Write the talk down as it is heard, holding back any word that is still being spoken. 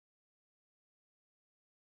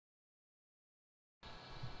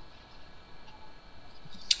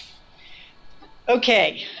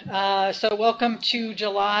Okay, so welcome to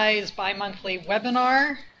July's bi-monthly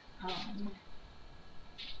webinar. Um,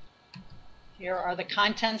 Here are the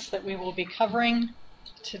contents that we will be covering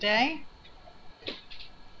today.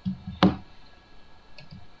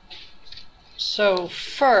 So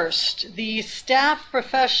first, the staff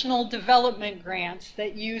professional development grants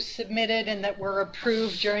that you submitted and that were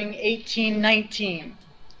approved during 18-19.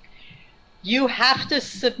 You have to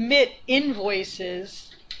submit invoices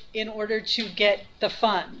in order to get the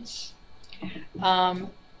funds.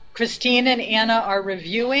 Christine and Anna are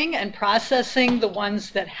reviewing and processing the ones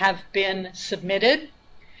that have been submitted.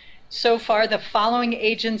 So far, the following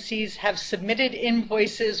agencies have submitted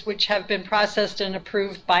invoices which have been processed and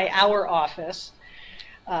approved by our office.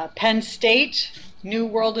 Penn State, New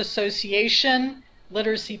World Association,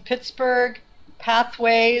 Literacy Pittsburgh,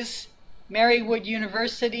 Pathways, Marywood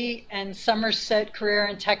University, and Somerset Career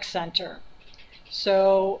and Tech Center.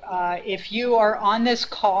 So if you are on this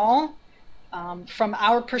call, from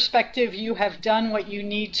our perspective, you have done what you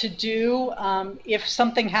need to do. If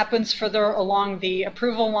something happens further along the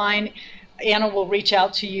approval line, Anna will reach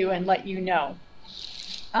out to you and let you know.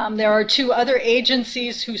 There are two other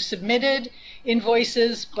agencies who submitted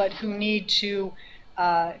invoices but who need to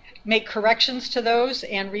make corrections to those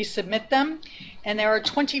and resubmit them. And there are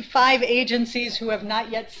 25 agencies who have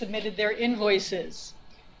not yet submitted their invoices.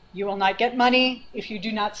 You will not get money if you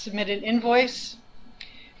do not submit an invoice.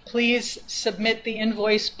 Please submit the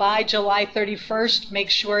invoice by July 31st. Make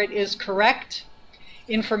sure it is correct.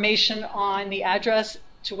 Information on the address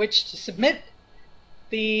to which to submit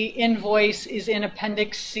the invoice is in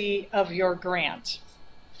Appendix C of your grant.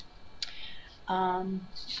 According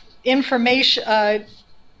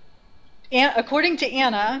to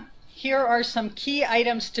Anna, here are some key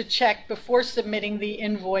items to check before submitting the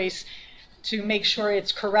invoice to make sure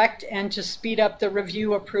it's correct and to speed up the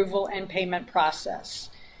review, approval, and payment process.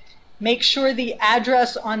 Make sure the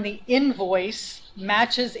address on the invoice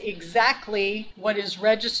matches exactly what is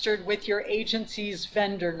registered with your agency's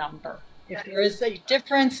vendor number. If there is a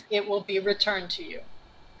difference, it will be returned to you.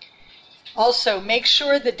 Also, make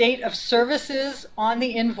sure the date of services on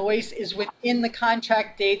the invoice is within the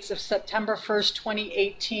contract dates of September 1st,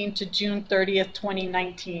 2018 to June 30th,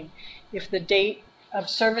 2019. If the date of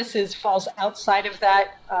services falls outside of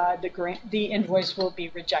that, the invoice will be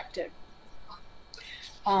rejected.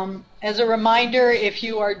 As a reminder, if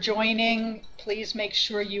you are joining, please make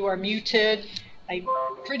sure you are muted. I'm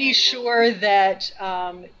pretty sure that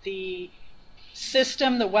the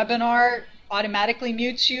system, the webinar, automatically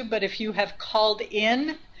mutes you, but if you have called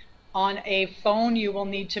in on a phone, you will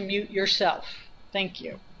need to mute yourself. Thank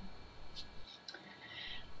you.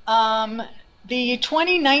 The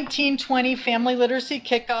 2019-20 Family Literacy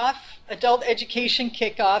Kickoff, Adult Education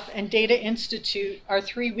Kickoff, and Data Institute are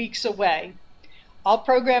 3 weeks away. All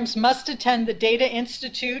programs must attend the Data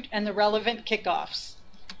Institute and the relevant kickoffs.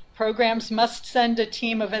 Programs must send a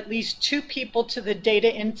team of at least 2 people to the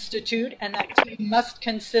Data Institute, and that team must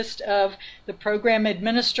consist of the program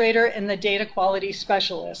administrator and the data quality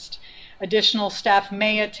specialist. Additional staff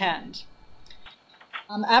may attend.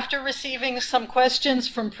 After receiving some questions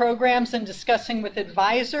from programs and discussing with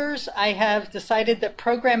advisors, I have decided that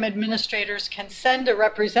program administrators can send a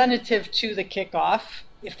representative to the kickoff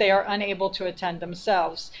if they are unable to attend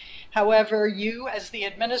themselves. However, you as the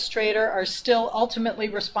administrator are still ultimately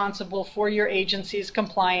responsible for your agency's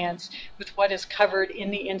compliance with what is covered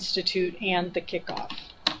in the Institute and the kickoff.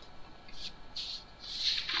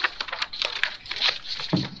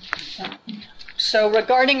 So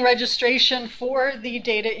regarding registration for the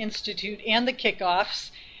Data Institute and the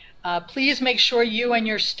kickoffs, please make sure you and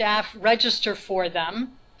your staff register for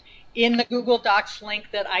them in the Google Docs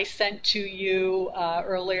link that I sent to you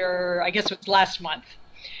earlier, I guess it was last month.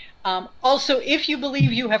 Also, if you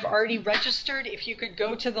believe you have already registered, if you could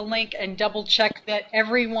go to the link and double check that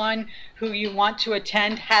everyone who you want to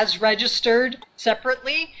attend has registered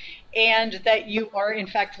separately and that you are in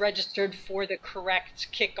fact registered for the correct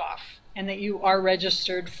kickoff and that you are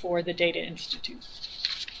registered for the Data Institute.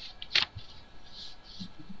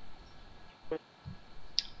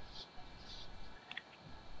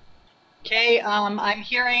 Okay, I'm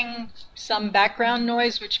hearing some background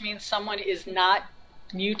noise, which means someone is not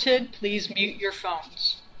muted. Please mute your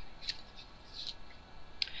phones.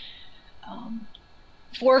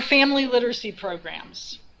 For family literacy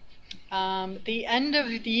programs, the end of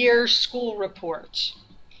the year school report.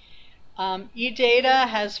 eData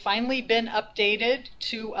has finally been updated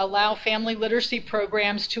to allow family literacy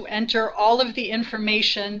programs to enter all of the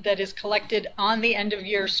information that is collected on the end of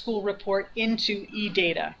year school report into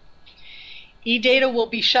eData. eData will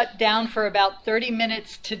be shut down for about 30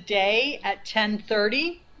 minutes today at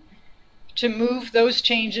 10:30 to move those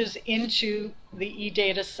changes into the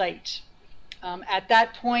eData site. At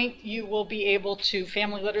that point, you will be able to,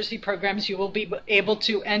 family literacy programs, you will be able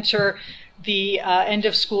to enter the end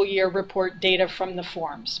of school year report data from the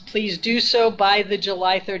forms. Please do so by the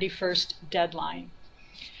July 31st deadline.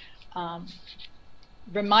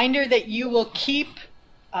 Reminder that you will keep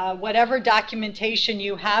whatever documentation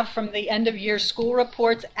you have from the end of year school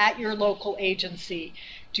reports at your local agency.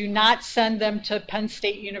 Do not send them to Penn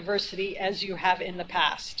State University as you have in the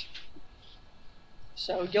past.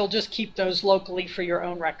 So you'll just keep those locally for your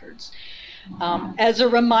own records. As a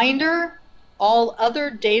reminder, all other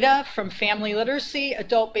data from family literacy,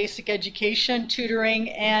 adult basic education, tutoring,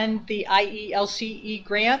 and the IELCE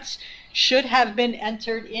grants should have been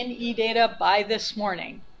entered in eData by this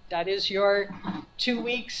morning. That is your 2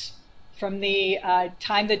 weeks from the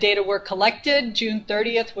time the data were collected. June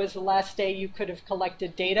 30th was the last day you could have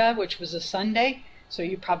collected data, which was a Sunday, so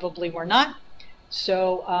you probably were not.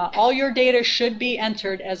 So all your data should be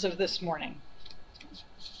entered as of this morning.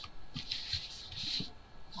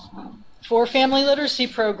 For family literacy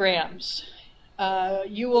programs,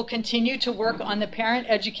 you will continue to work on the parent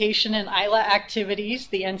education and ILA activities,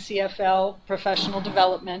 the NCFL professional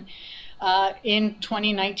development, in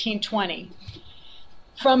 2019-20.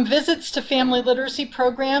 From visits to family literacy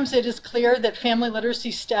programs, it is clear that family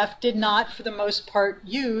literacy staff did not, for the most part,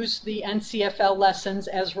 use the NCFL lessons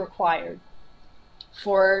as required.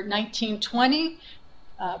 For 19-20,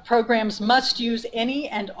 programs must use any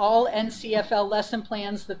and all NCFL lesson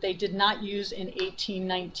plans that they did not use in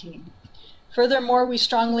 18-19. Furthermore, we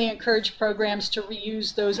strongly encourage programs to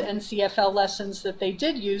reuse those NCFL lessons that they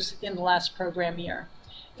did use in the last program year.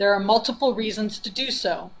 There are multiple reasons to do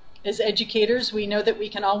so. As educators, we know that we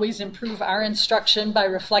can always improve our instruction by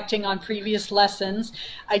reflecting on previous lessons,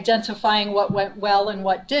 identifying what went well and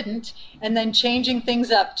what didn't, and then changing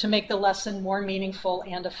things up to make the lesson more meaningful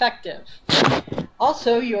and effective.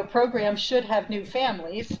 Also, your program should have new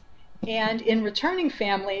families, and in returning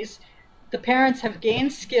families, the parents have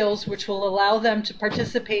gained skills which will allow them to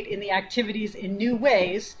participate in the activities in new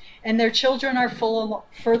ways, and their children are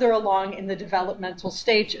further along in the developmental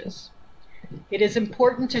stages. It is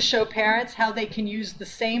important to show parents how they can use the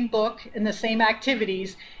same book and the same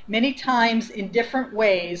activities many times in different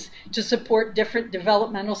ways to support different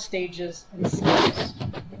developmental stages and skills.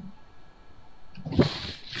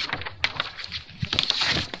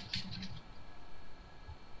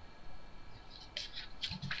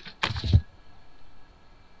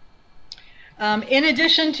 In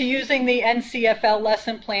addition to using the NCFL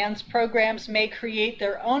lesson plans, programs may create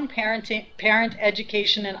their own parent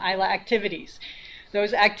education and ILA activities.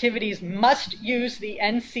 Those activities must use the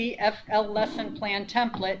NCFL lesson plan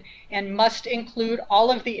template and must include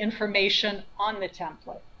all of the information on the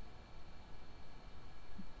template.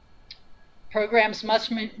 Programs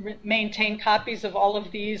must maintain copies of all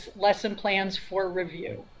of these lesson plans for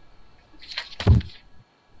review.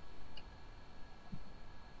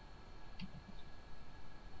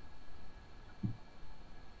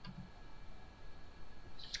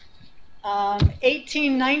 Um,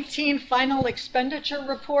 18-19 final expenditure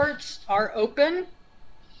reports are open.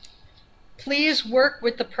 Please work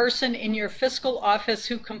with the person in your fiscal office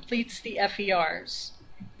who completes the FERs.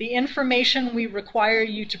 The information we require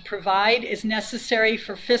you to provide is necessary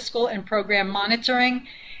for fiscal and program monitoring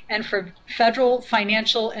and for federal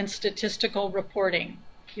financial and statistical reporting.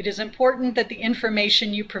 It is important that the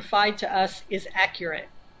information you provide to us is accurate.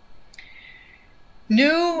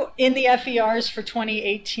 New in the FERs for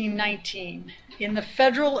 2018-19, in the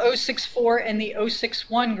federal 064 and the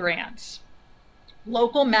 061 grants,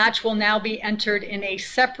 local match will now be entered in a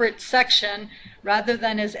separate section rather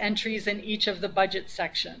than as entries in each of the budget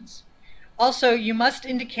sections. Also, you must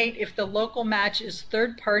indicate if the local match is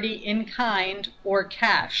third-party in kind or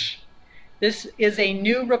cash. This is a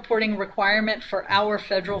new reporting requirement for our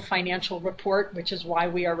federal financial report, which is why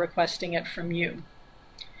we are requesting it from you.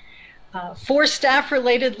 For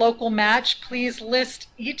staff-related local match, please list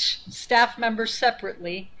each staff member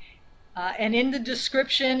separately, and in the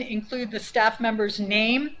description include the staff member's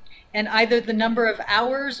name and either the number of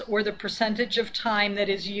hours or the percentage of time that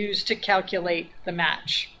is used to calculate the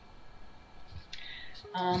match.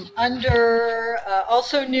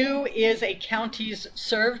 Also new is a counties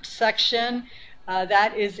served section.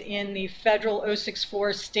 That is in the federal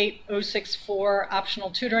 064, state 064 optional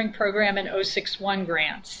tutoring program and 061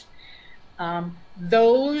 grants.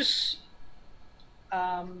 This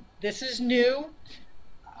is new,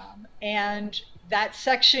 and that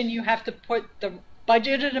section you have to put the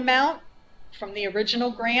budgeted amount from the original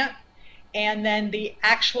grant and then the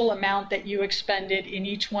actual amount that you expended in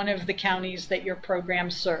each one of the counties that your program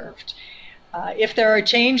served. If there are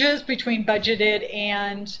changes between budgeted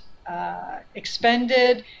and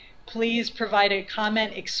expended, please provide a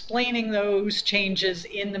comment explaining those changes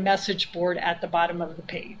in the message board at the bottom of the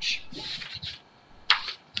page.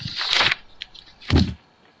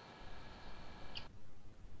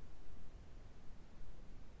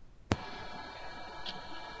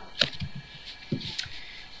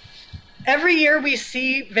 Every year we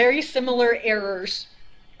see very similar errors.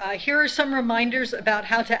 Here are some reminders about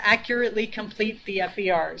how to accurately complete the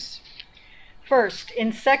FERs. First,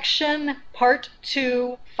 in section Part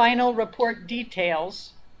 2, Final Report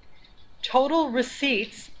Details, total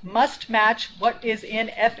receipts must match what is in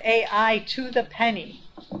FAI to the penny.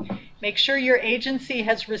 Make sure your agency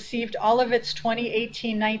has received all of its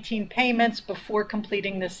 2018-19 payments before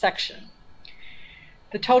completing this section.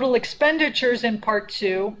 The total expenditures in Part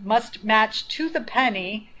 2 must match to the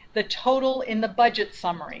penny the total in the budget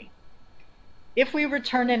summary. If we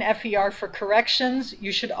return an FER for corrections,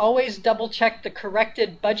 you should always double check the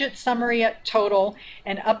corrected budget summary total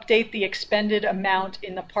and update the expended amount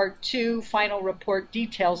in the Part 2 Final Report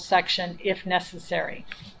Details section if necessary.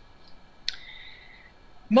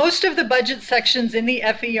 Most of the budget sections in the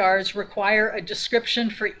FERs require a description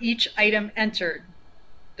for each item entered.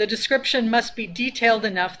 The description must be detailed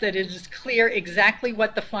enough that it is clear exactly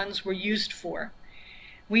what the funds were used for.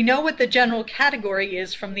 We know what the general category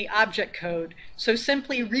is from the object code, so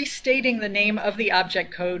simply restating the name of the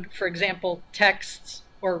object code, for example, texts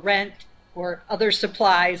or rent or other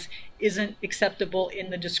supplies, isn't acceptable in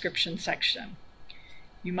the description section.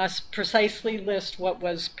 You must precisely list what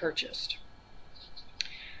was purchased.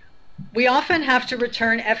 We often have to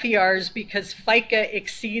return FERs because FICA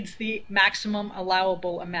exceeds the maximum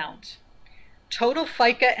allowable amount. Total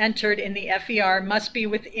FICA entered in the FER must be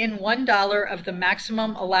within $1 of the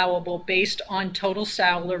maximum allowable based on total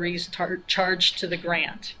salaries charged to the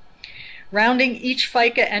grant. Rounding each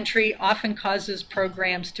FICA entry often causes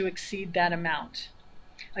programs to exceed that amount.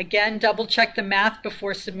 Again, double check the math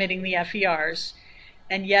before submitting the FERs.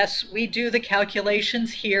 And yes, we do the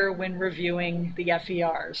calculations here when reviewing the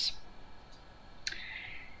FERs.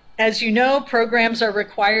 As you know, programs are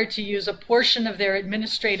required to use a portion of their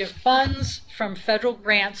administrative funds from federal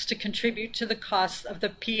grants to contribute to the costs of the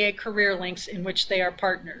PA career links in which they are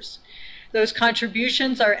partners. Those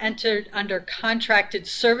contributions are entered under contracted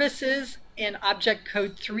services in Object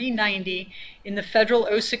Code 390 in the federal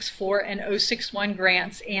 064 and 061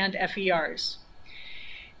 grants and FERs.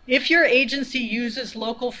 If your agency uses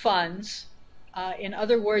local funds, in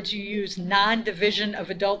other words, you use non-division of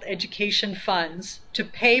adult education funds to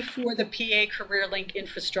pay for the PA Career Link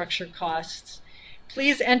infrastructure costs,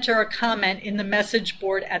 please enter a comment in the message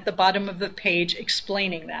board at the bottom of the page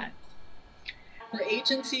explaining that. For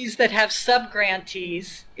agencies that have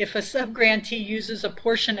subgrantees, if a subgrantee uses a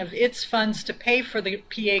portion of its funds to pay for the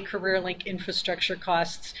PA Career Link infrastructure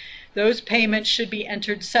costs, those payments should be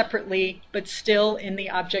entered separately, but still in the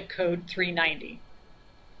Object Code 390.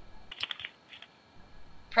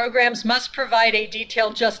 Programs must provide a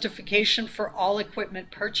detailed justification for all equipment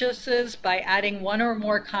purchases by adding one or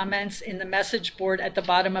more comments in the message board at the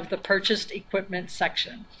bottom of the purchased equipment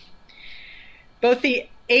section. Both the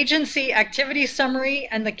agency activity summary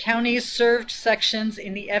and the counties served sections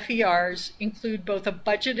in the FERs include both a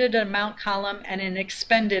budgeted amount column and an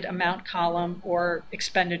expended amount column or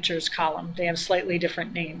expenditures column. They have slightly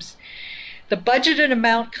different names. The budgeted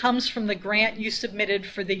amount comes from the grant you submitted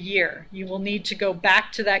for the year. You will need to go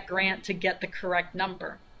back to that grant to get the correct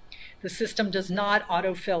number. The system does not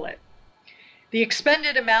autofill it. The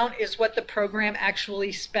expended amount is what the program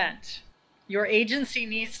actually spent. Your agency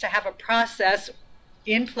needs to have a process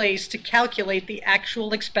in place to calculate the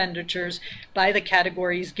actual expenditures by the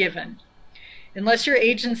categories given. Unless your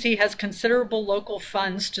agency has considerable local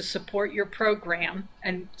funds to support your program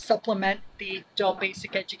and supplement the adult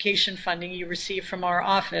basic education funding you receive from our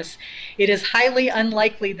office, it is highly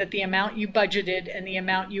unlikely that the amount you budgeted and the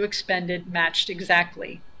amount you expended matched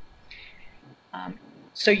exactly.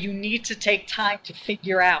 So you need to take time to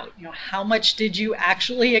figure out, how much did you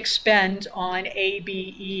actually expend on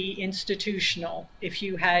ABE institutional if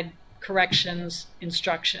you had corrections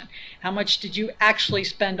instruction? How much did you actually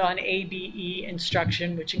spend on ABE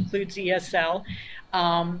instruction, which includes ESL,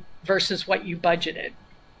 versus what you budgeted?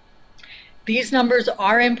 These numbers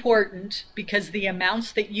are important because the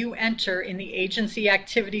amounts that you enter in the agency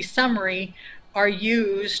activity summary are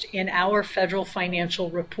used in our federal financial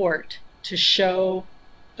report to show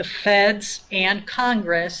the feds and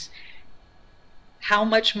Congress how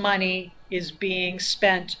much money is being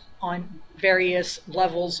spent on various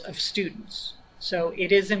levels of students. So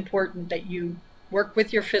it is important that you work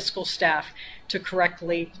with your fiscal staff to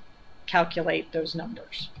correctly calculate those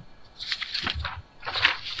numbers.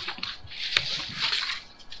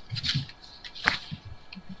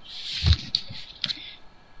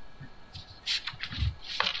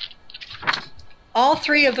 All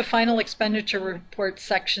three of the final expenditure report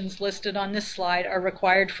sections listed on this slide are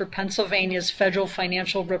required for Pennsylvania's federal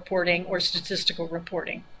financial reporting or statistical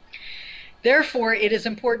reporting. Therefore, it is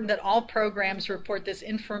important that all programs report this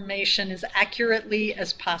information as accurately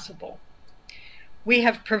as possible. We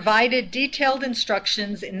have provided detailed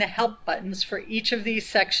instructions in the help buttons for each of these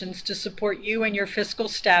sections to support you and your fiscal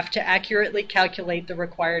staff to accurately calculate the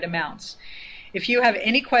required amounts. If you have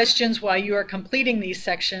any questions while you are completing these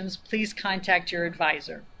sections, please contact your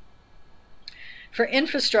advisor. For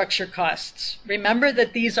infrastructure costs, remember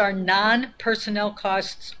that these are non-personnel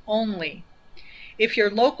costs only. If your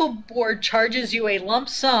local board charges you a lump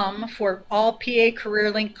sum for all PA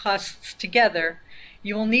CareerLink costs together,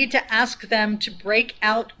 you will need to ask them to break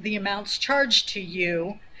out the amounts charged to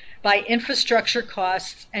you by infrastructure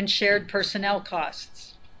costs and shared personnel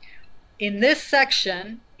costs. In this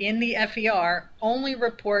section, in the FER, only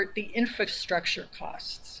report the infrastructure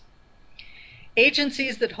costs.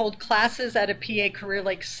 Agencies that hold classes at a PA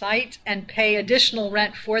CareerLink site and pay additional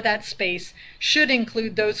rent for that space should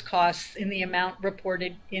include those costs in the amount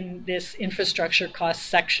reported in this infrastructure costs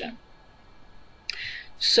section.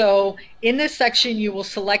 So in this section, you will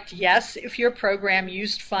select yes if your program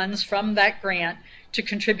used funds from that grant to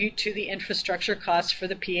contribute to the infrastructure costs for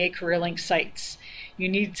the PA CareerLink sites. You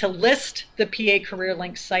need to list the PA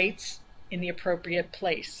CareerLink sites in the appropriate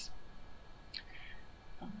place.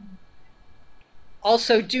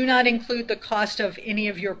 Also, do not include the cost of any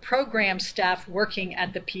of your program staff working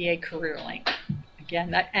at the PA CareerLink.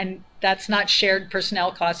 Again, that's not shared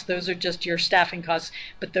personnel costs, those are just your staffing costs,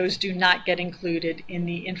 but those do not get included in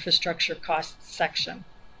the infrastructure costs section.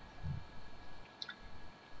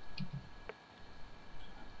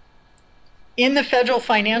 In the federal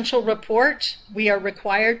financial report, we are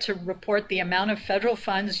required to report the amount of federal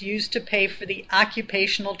funds used to pay for the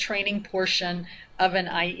occupational training portion of an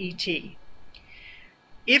IET.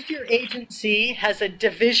 If your agency has a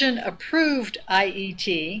division-approved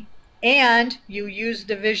IET and you use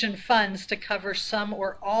division funds to cover some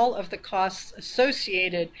or all of the costs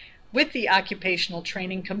associated with the occupational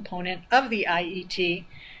training component of the IET,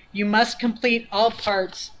 you must complete all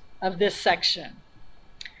parts of this section.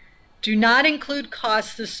 Do not include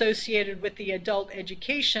costs associated with the adult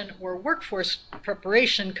education or workforce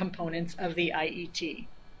preparation components of the IET.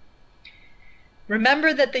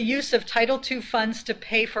 Remember that the use of Title II funds to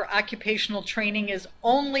pay for occupational training is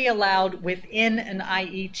only allowed within an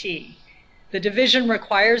IET. The division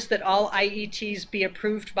requires that all IETs be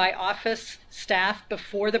approved by office staff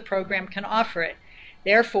before the program can offer it.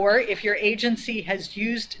 Therefore, if your agency has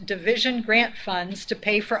used division grant funds to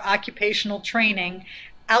pay for occupational training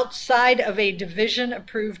outside of a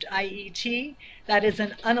division-approved IET, that is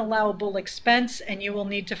an unallowable expense, and you will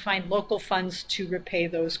need to find local funds to repay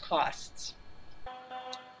those costs.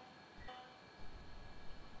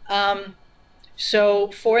 So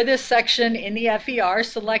for this section in the FER,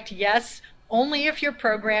 select yes only if your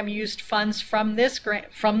program used funds from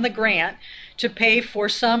the grant to pay for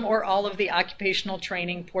some or all of the occupational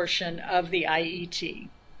training portion of the IET.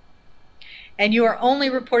 And you are only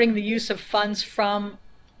reporting the use of funds from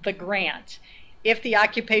the grant. If the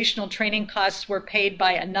occupational training costs were paid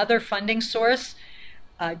by another funding source,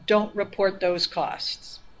 don't report those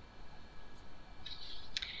costs.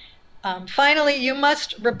 Finally, you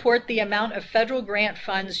must report the amount of federal grant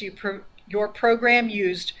funds your program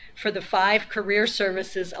used for the 5 career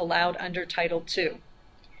services allowed under Title II.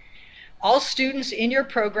 All students in your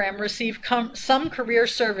program receive some career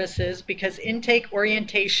services because intake,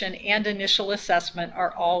 orientation, and initial assessment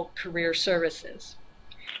are all career services.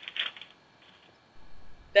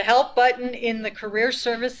 The Help button in the Career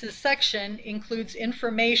Services section includes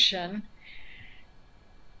information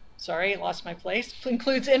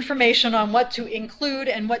includes information on what to include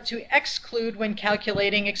and what to exclude when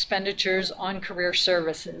calculating expenditures on career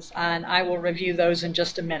services, and I will review those in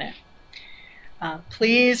just a minute.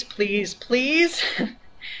 Please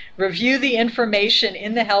review the information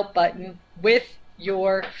in the Help button with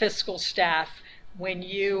your fiscal staff when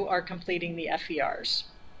you are completing the FERs.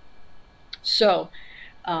 So,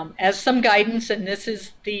 as some guidance, and this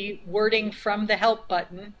is the wording from the Help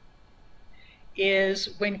button,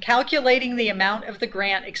 is when calculating the amount of the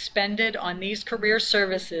grant expended on these career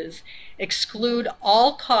services, exclude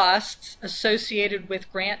all costs associated with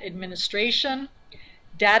grant administration,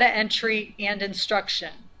 data entry, and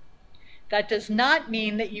instruction. that does not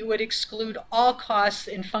mean that you would exclude all costs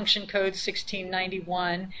in Function Code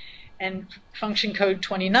 1691 and Function Code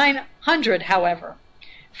 2900, however.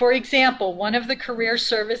 For example, one of the career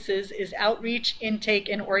services is outreach, intake,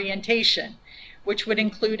 and orientation, which would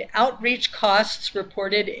include outreach costs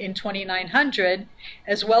reported in 2900,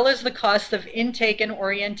 as well as the cost of intake and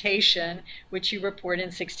orientation, which you report in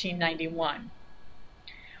 1691.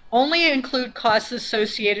 Only include costs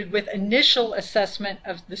associated with initial assessment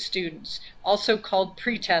of the students, also called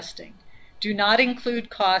pre-testing. Do not include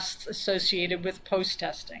costs associated with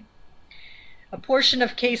post-testing. A portion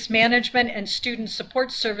of case management and student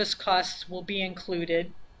support service costs will be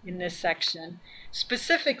included in this section,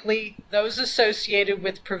 specifically those associated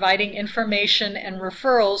with providing information and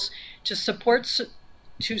referrals to support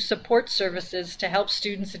services to help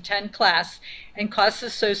students attend class, and costs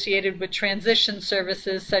associated with transition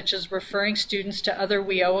services such as referring students to other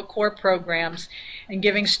WIOA core programs and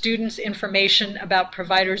giving students information about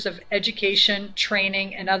providers of education,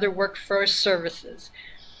 training, and other workforce services.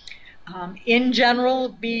 In general,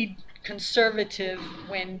 be conservative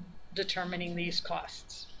when determining these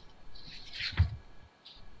costs.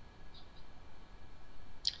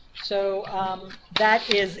 So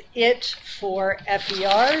that is it for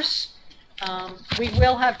FERs. We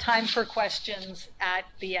will have time for questions at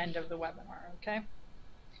the end of the webinar, okay?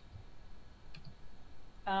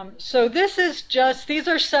 So this is just, these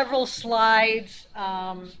are several slides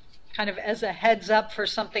kind of as a heads up for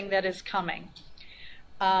something that is coming.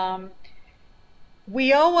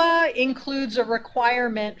 WIOA includes a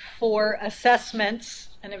requirement for assessments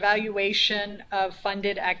and evaluation of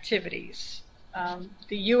funded activities.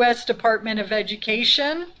 The U.S. Department of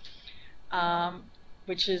Education,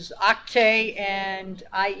 which is OCTAE and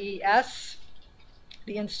IES,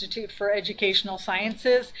 the Institute for Educational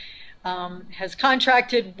Sciences, has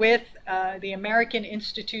contracted with the American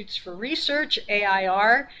Institutes for Research,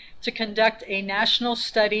 AIR, to conduct a national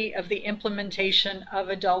study of the implementation of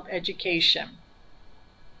adult education.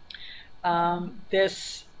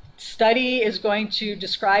 This study is going to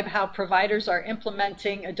describe how providers are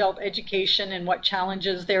implementing adult education and what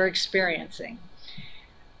challenges they're experiencing,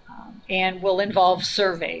 and will involve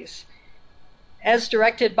surveys. As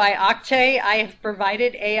directed by OCTAE, I have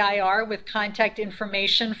provided AIR with contact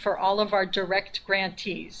information for all of our direct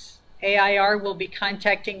grantees. AIR will be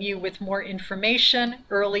contacting you with more information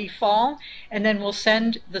early fall, and then we'll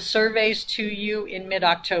send the surveys to you in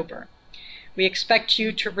mid-October. We expect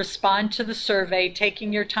you to respond to the survey,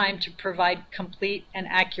 taking your time to provide complete and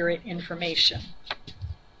accurate information.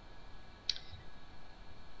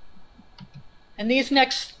 And these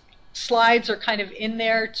next slides are kind of in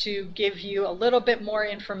there to give you a little bit more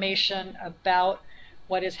information about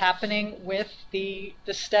what is happening with the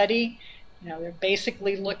study. You know, they're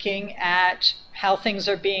basically looking at how things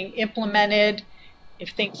are being implemented, if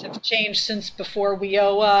things have changed since before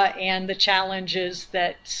WIOA, and the challenges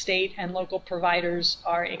that state and local providers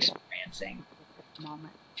are experiencing.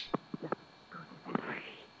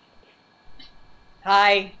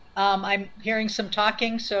 Hi, I'm hearing some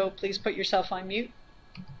talking, so please put yourself on mute.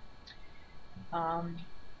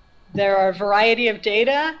 There are a variety of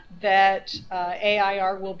data that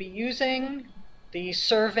AIR will be using. The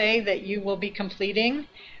survey that you will be completing,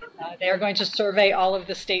 they are going to survey all of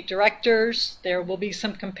the state directors. There will be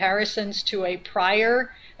some comparisons to a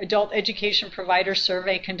prior adult education provider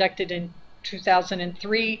survey conducted in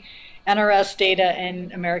 2003, NRS data,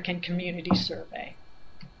 and American Community Survey.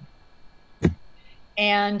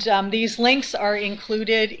 And these links are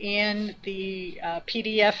included in the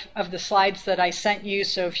PDF of the slides that I sent you,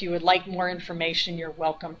 so if you would like more information, you're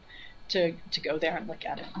welcome to go there and look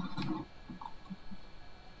at it.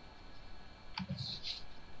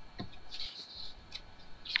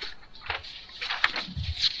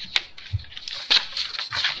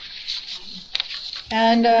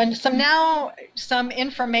 And some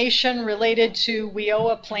information related to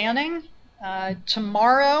WIOA planning.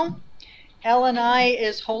 Tomorrow, L&I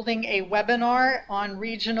is holding a webinar on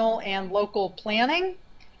regional and local planning.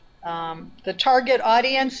 The target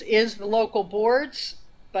audience is the local boards,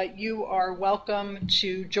 but you are welcome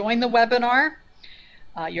to join the webinar.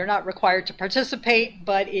 You're not required to participate,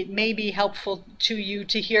 but it may be helpful to you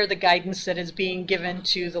to hear the guidance that is being given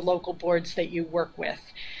to the local boards that you work with.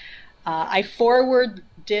 I forwarded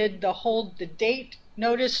the hold the date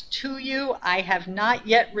notice to you. I have not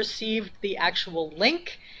yet received the actual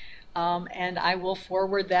link, and I will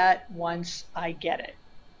forward that once I get it.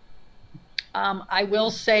 I will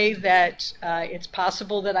say that it's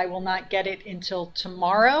possible that I will not get it until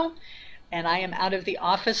tomorrow, and I am out of the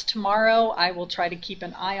office tomorrow. I will try to keep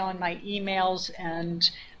an eye on my emails, and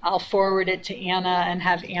I'll forward it to Anna and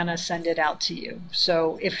have Anna send it out to you.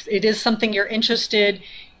 So if it is something you're interested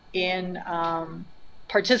in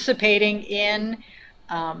participating in,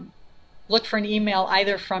 look for an email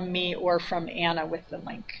either from me or from Anna with the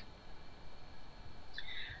link.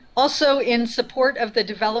 Also, in support of the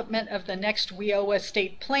development of the next WIOA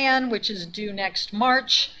state plan, which is due next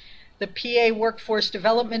March, the PA Workforce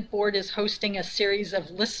Development Board is hosting a series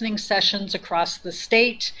of listening sessions across the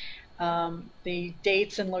state. The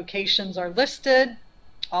dates and locations are listed.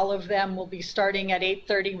 All of them will be starting at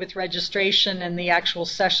 8:30 with registration, and the actual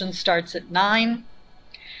session starts at 9.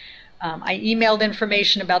 I emailed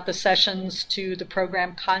information about the sessions to the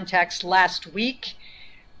program contacts last week.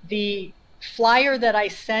 The flyer that I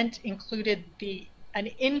sent included an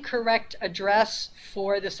incorrect address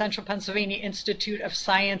for the Central Pennsylvania Institute of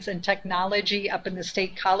Science and Technology up in the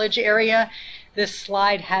State College area. This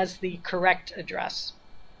slide has the correct address.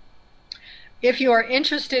 If you are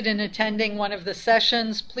interested in attending one of the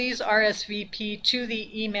sessions, please RSVP to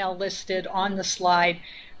the email listed on the slide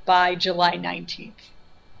by July 19th.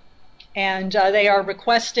 And they are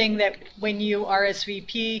requesting that when you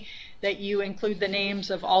RSVP, that you include the names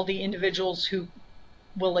of all the individuals who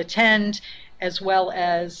will attend, as well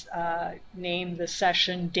as name the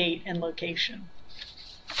session date and location.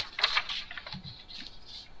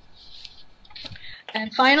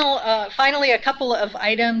 And finally, a couple of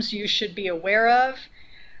items you should be aware of.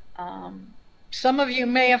 Some of you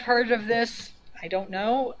may have heard of this, I don't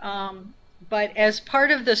know, but as part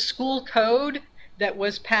of the school code that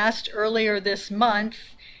was passed earlier this month,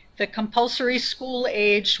 the compulsory school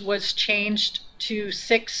age was changed to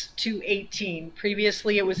 6 to 18.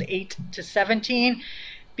 Previously, it was 8 to 17.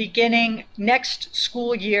 Beginning next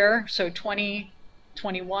school year, so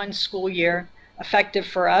 2021 school year, effective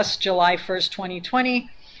for us, July 1st, 2020,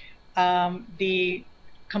 the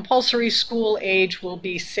compulsory school age will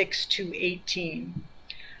be 6 to 18.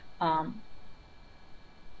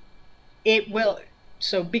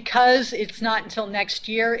 So because it's not until next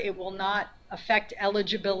year, it will not affect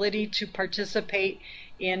eligibility to participate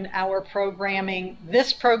in our programming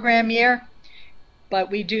this program year, but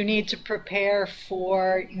we do need to prepare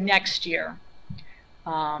for next year.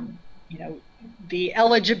 The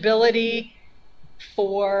eligibility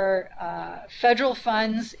for federal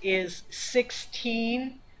funds is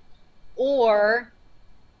 16 or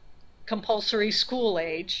compulsory school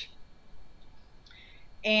age,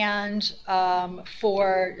 and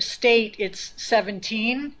for state it's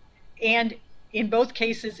 17, and in both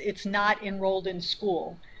cases it's not enrolled in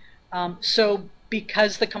school. So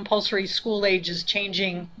because the compulsory school age is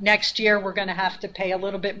changing next year, we're going to have to pay a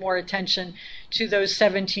little bit more attention to those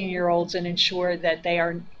 17-year-olds and ensure that they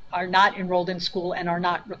are not enrolled in school and are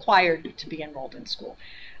not required to be enrolled in school.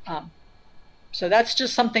 So that's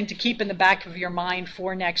just something to keep in the back of your mind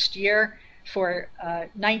for next year. For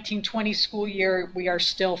 1920 school year, we are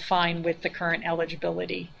still fine with the current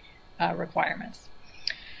eligibility requirements.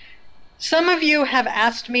 Some of you have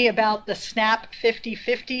asked me about the SNAP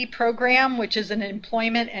 50/50 program, which is an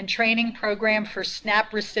employment and training program for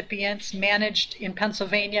SNAP recipients managed in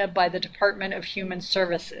Pennsylvania by the Department of Human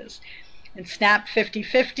Services. In SNAP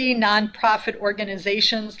 50/50, nonprofit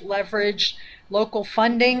organizations leverage local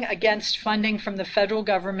funding against funding from the federal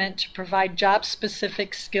government to provide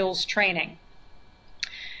job-specific skills training.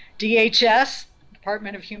 DHS,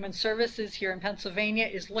 Department of Human Services here in Pennsylvania,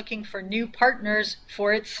 is looking for new partners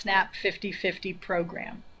for its SNAP 50/50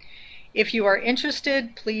 program. If you are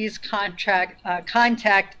interested, please contact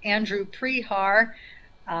Andrew Prehar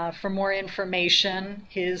for more information.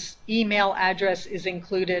 His email address is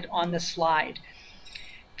included on the slide.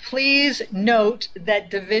 Please note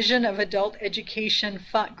that Division of Adult Education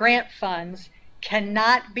grant funds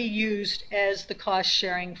cannot be used as the cost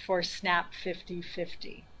sharing for SNAP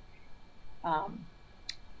 50/50.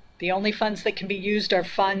 The only funds that can be used are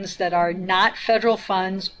funds that are not federal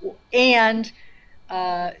funds and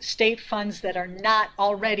state funds that are not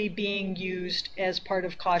already being used as part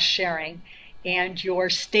of cost sharing. And your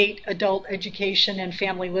state adult education and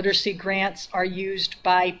family literacy grants are used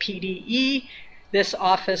by PDE, this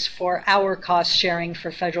office, for our cost sharing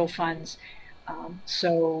for federal funds.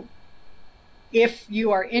 So if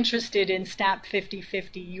you are interested in SNAP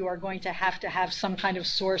 50/50, you are going to have some kind of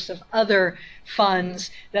source of other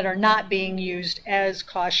funds that are not being used as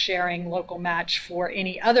cost sharing local match for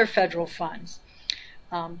any other federal funds.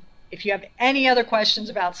 If you have any other questions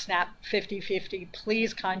about SNAP 50/50,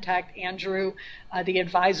 please contact Andrew. The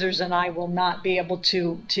advisors and I will not be able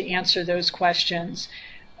to answer those questions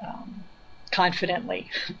confidently.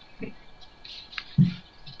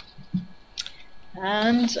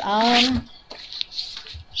 And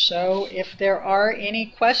so if there are any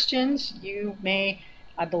questions, you may,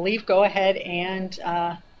 I believe, go ahead and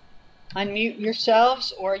unmute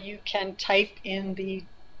yourselves, or you can type in the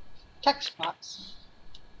text box.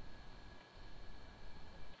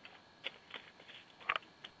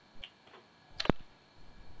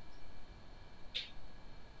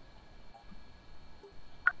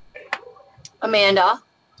 Amanda,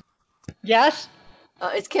 Yes?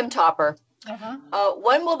 it's Kim Topper.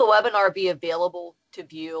 When will the webinar be available to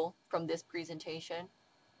view from this presentation?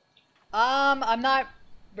 I'm not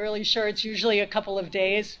really sure. It's usually a couple of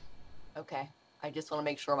days. Okay, I just want to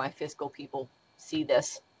make sure my fiscal people see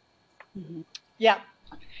this. Yeah,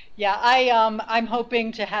 yeah. I'm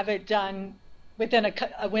hoping to have it done within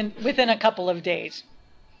a couple of days.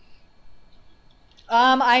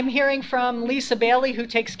 I'm hearing from Lisa Bailey, who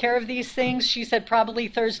takes care of these things. She said probably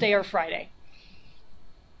Thursday or Friday.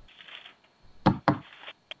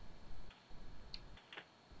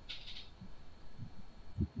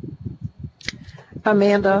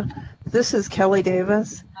 Amanda, this is Kelly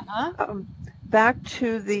Davis. Uh-huh. Back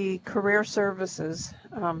to the career services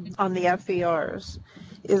on the FERs.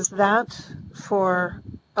 Is that for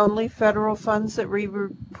only federal funds that we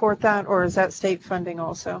report that, or is that state funding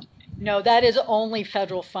also? No, that is only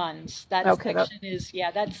federal funds. That Okay,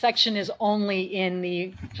 that section is only in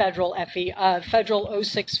the federal federal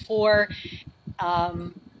 064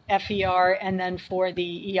 FER, and then for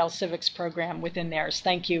the EL Civics program within theirs.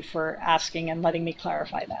 Thank you for asking and letting me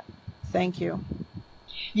clarify that. Thank you.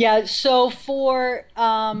 Yeah, so for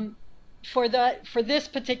this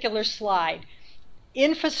particular slide,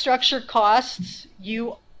 infrastructure costs,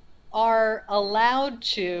 you are allowed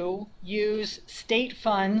to use state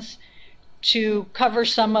funds to cover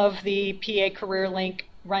some of the PA CareerLink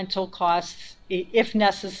rental costs if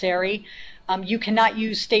necessary. You cannot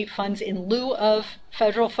use state funds in lieu of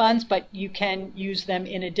federal funds, but you can use them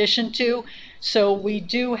in addition to. So we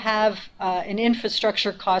do have an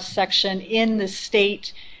infrastructure cost section in the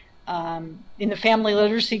state, in the Family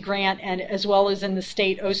Literacy Grant, and as well as in the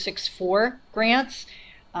state 064 grants.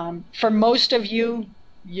 For most of you,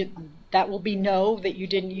 that will be no, that you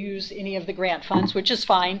didn't use any of the grant funds, which is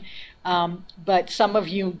fine. But some of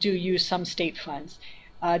you do use some state funds.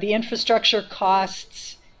 The infrastructure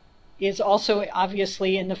costs is also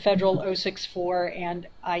obviously in the federal 064 and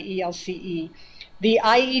IELCE. The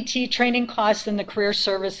IET training costs and the career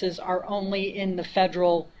services are only in the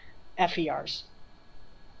federal FERs.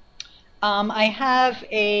 I have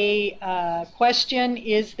a question.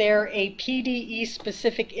 Is there a PDE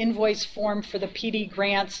specific invoice form for the PD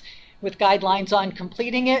grants with guidelines on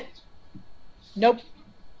completing it? Nope.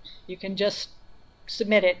 You can just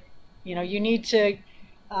submit it. You need to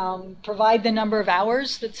provide the number of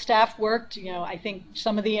hours that staff worked. I think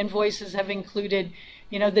some of the invoices have included,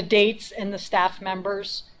 the dates and the staff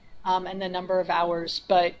members and the number of hours.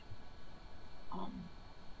 But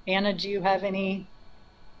Anna, do you have any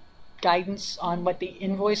guidance on what the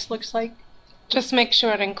invoice looks like? Just make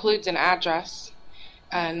sure it includes an address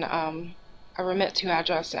and a remit to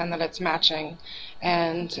address, and that it's matching.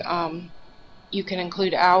 And you can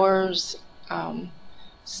include hours,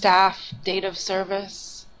 staff, date of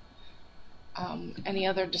service, any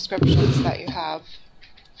other descriptions that you have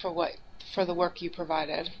for the work you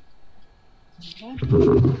provided. Okay.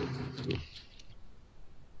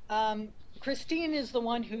 Christine is the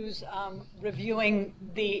one who's reviewing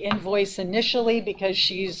the invoice initially, because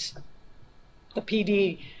she's the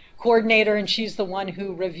PD coordinator, and she's the one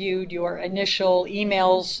who reviewed your initial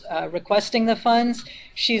emails requesting the funds.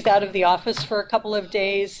 She's out of the office for a couple of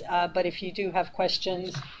days, but if you do have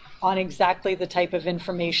questions on exactly the type of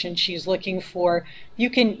information she's looking for,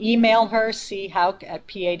 you can email her,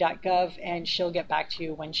 chauk@pa.gov, and she'll get back to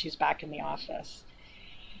you when she's back in the office.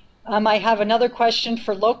 I have another question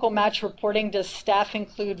for local match reporting. Does staff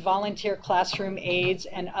include volunteer classroom aides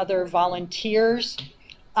and other volunteers?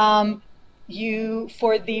 For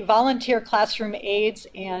the volunteer classroom aides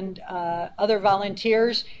and other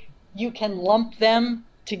volunteers, you can lump them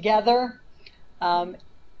together,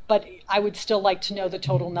 but I would still like to know the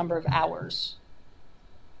total number of hours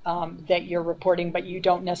that you're reporting, but you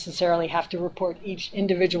don't necessarily have to report each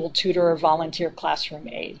individual tutor or volunteer classroom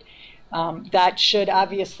aide. That should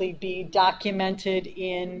obviously be documented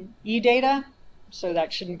in eData, so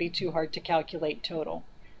that shouldn't be too hard to calculate total.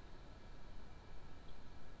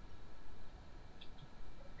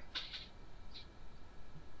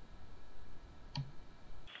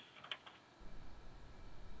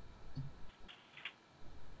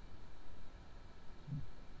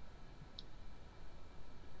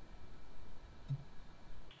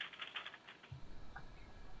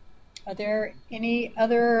 Are there any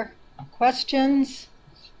other questions?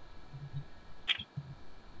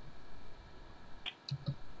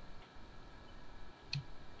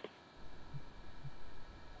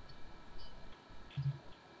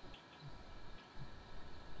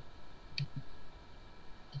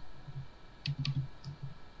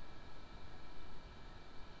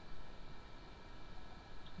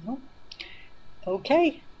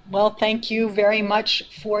 Okay. Well, thank you very much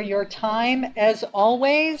for your time. As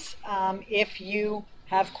always, if you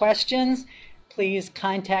have questions, please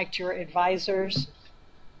contact your advisors.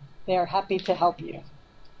 They are happy to help you.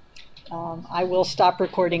 I will stop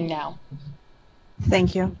recording now.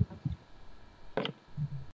 Thank you.